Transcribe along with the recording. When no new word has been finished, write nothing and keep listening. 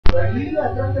Ahí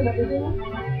atrás de la que tengo.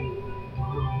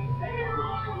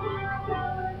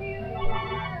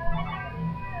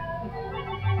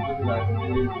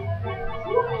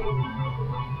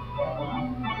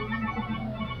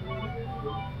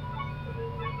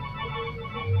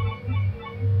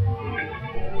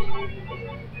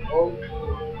 Oh,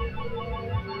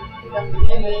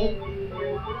 también,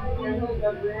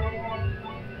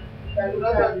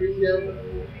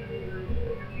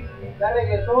 ¿ya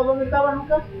regresó? ¿Dónde estaba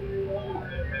Lucas?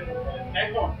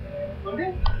 Denton.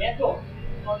 ¿Dónde? Denton.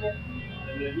 ¿Dónde?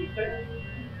 ¿Le viste?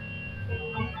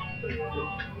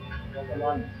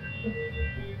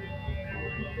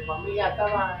 Tu familia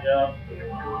estaba. Ya.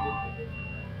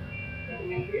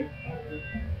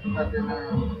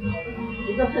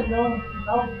 Entonces no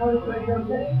le fue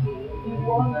he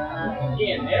won.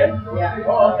 ¿Quién? ¿Él? Yeah.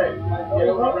 Oh, okay. You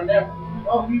don't remember them?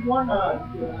 Oh, he won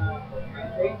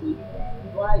safety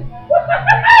twice.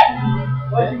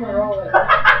 Twice in a row.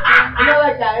 You know,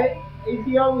 like that.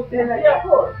 AC always said like Yeah, of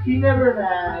course. he never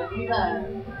did a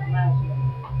match.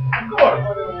 Of course.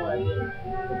 More than one.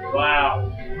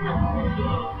 Wow.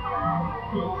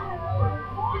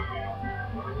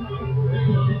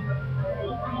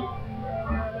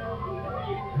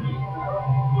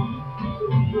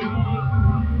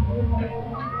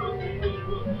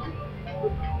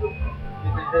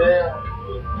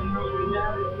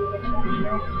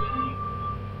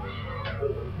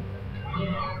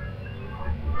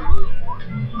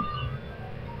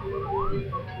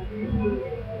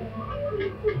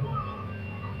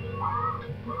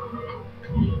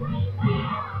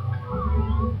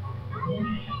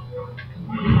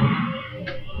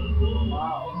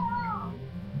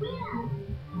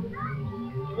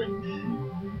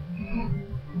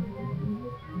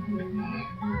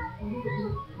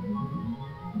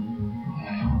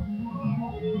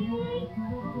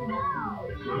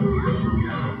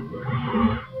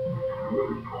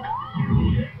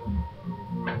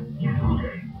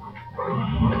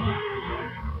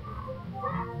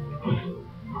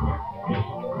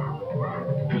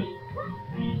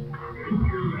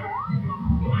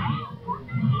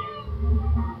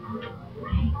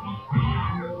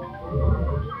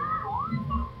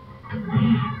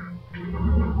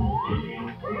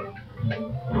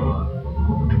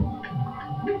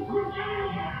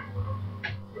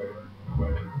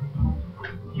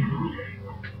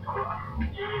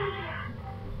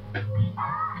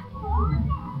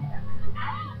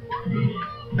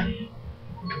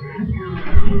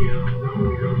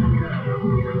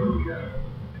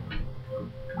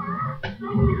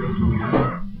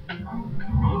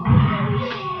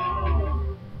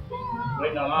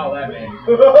 Waiting on all that, man.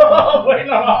 Waiting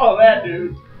on all that,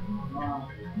 dude.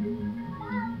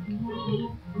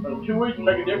 2 weeks will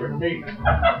make a difference to me.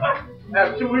 I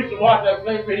have 2 weeks to watch that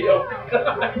same video.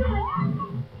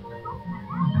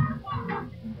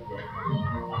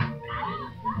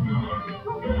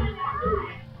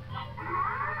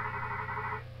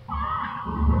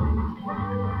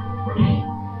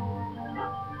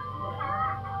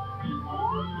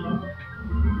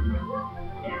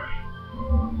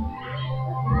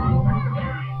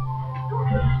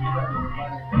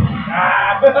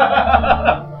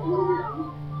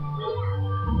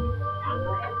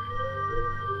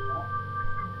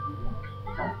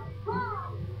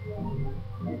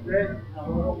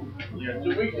 Yeah, 2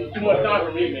 weeks is too much time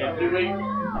for me, man. 2 weeks,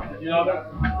 you know that.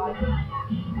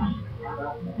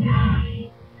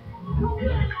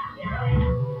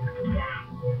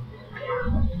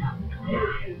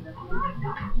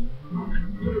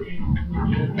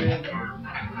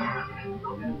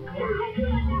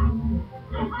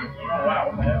 Oh wow,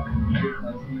 what the hell?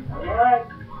 All right.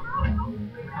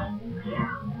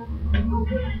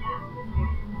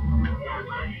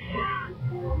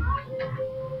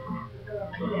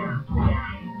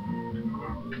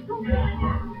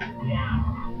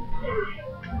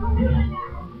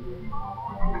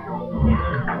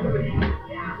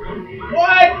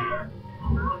 What?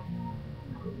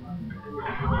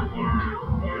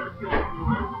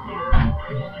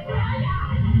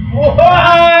 What?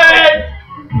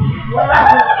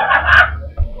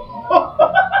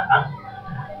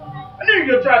 I knew you were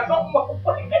gonna try something.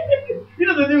 He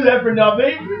doesn't do that for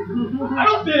nothing. I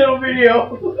don't see it on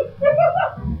video.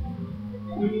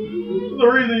 There's the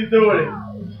reason he's doing it.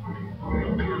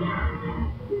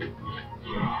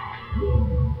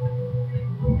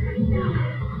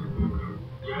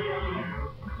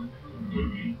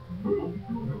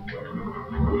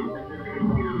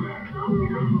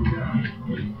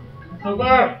 So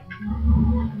far.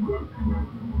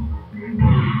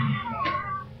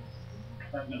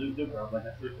 I'm gonna do good,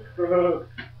 bro.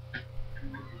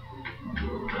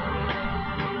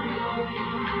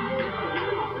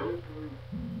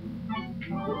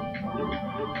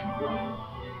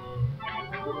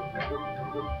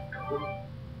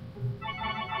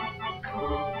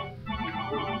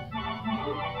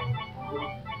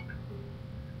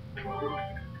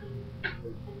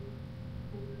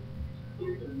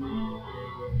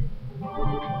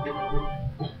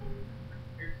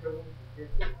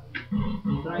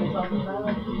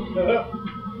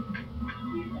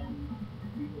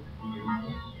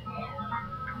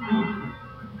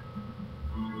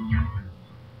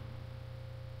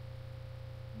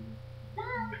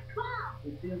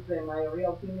 say my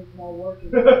real team is not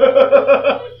working.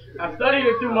 I studied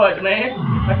it too much, man.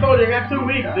 I told you I got 2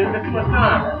 weeks, dude. That's too much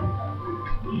time.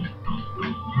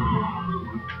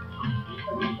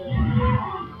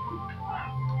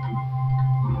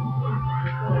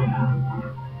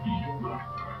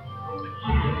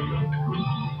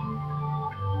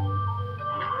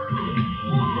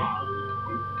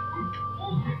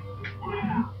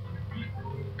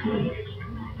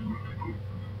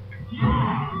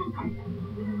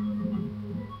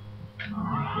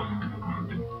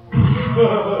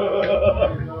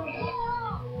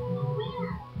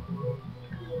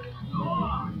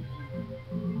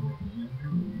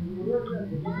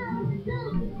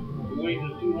 Weeks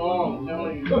is too long, I'm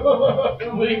telling you.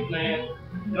 2 weeks, man.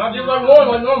 Not just like one,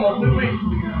 like normal, 2 weeks.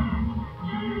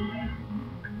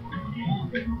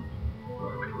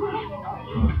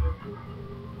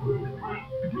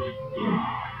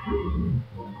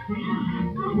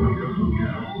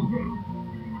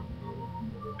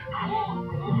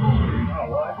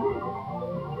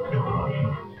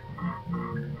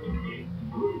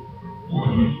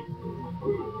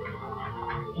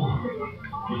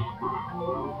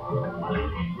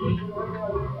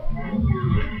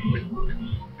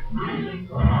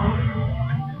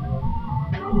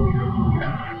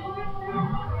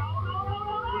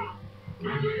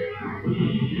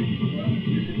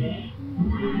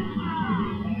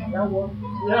 That one.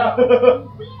 Yeah.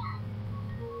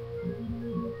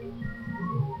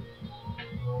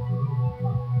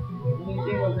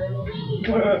 Anything was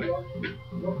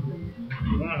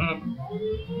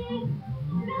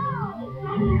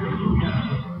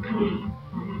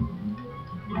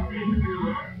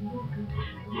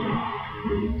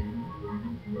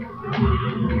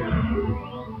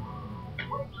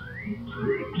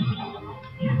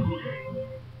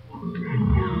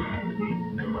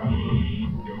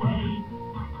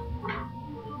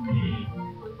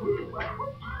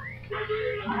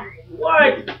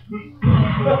What?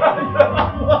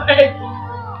 What?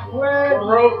 The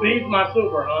rope beats my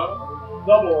super, huh?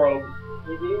 Double rope.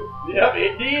 It did? Yep,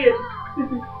 it did.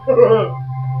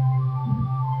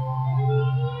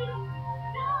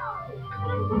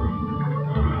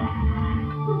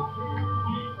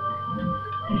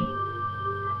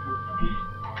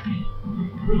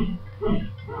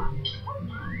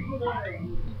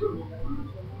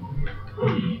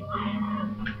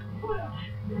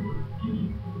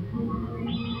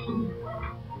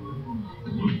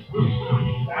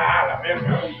 Ah, la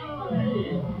verga.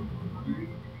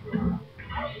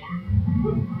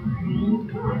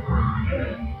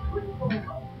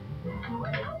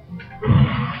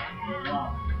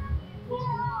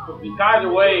 These guys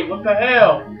away. What the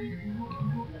hell?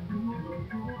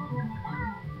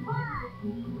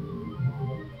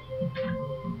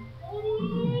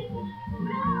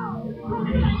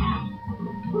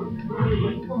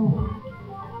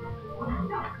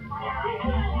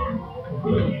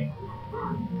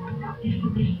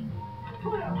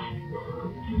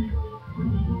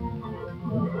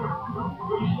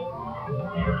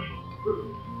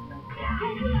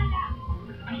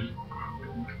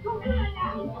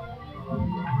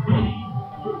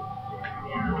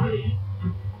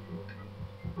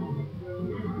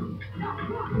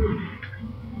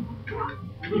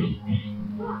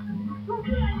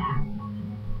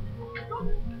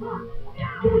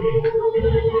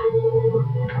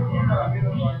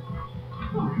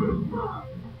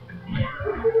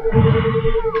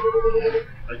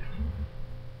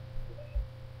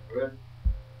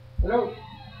 Hello?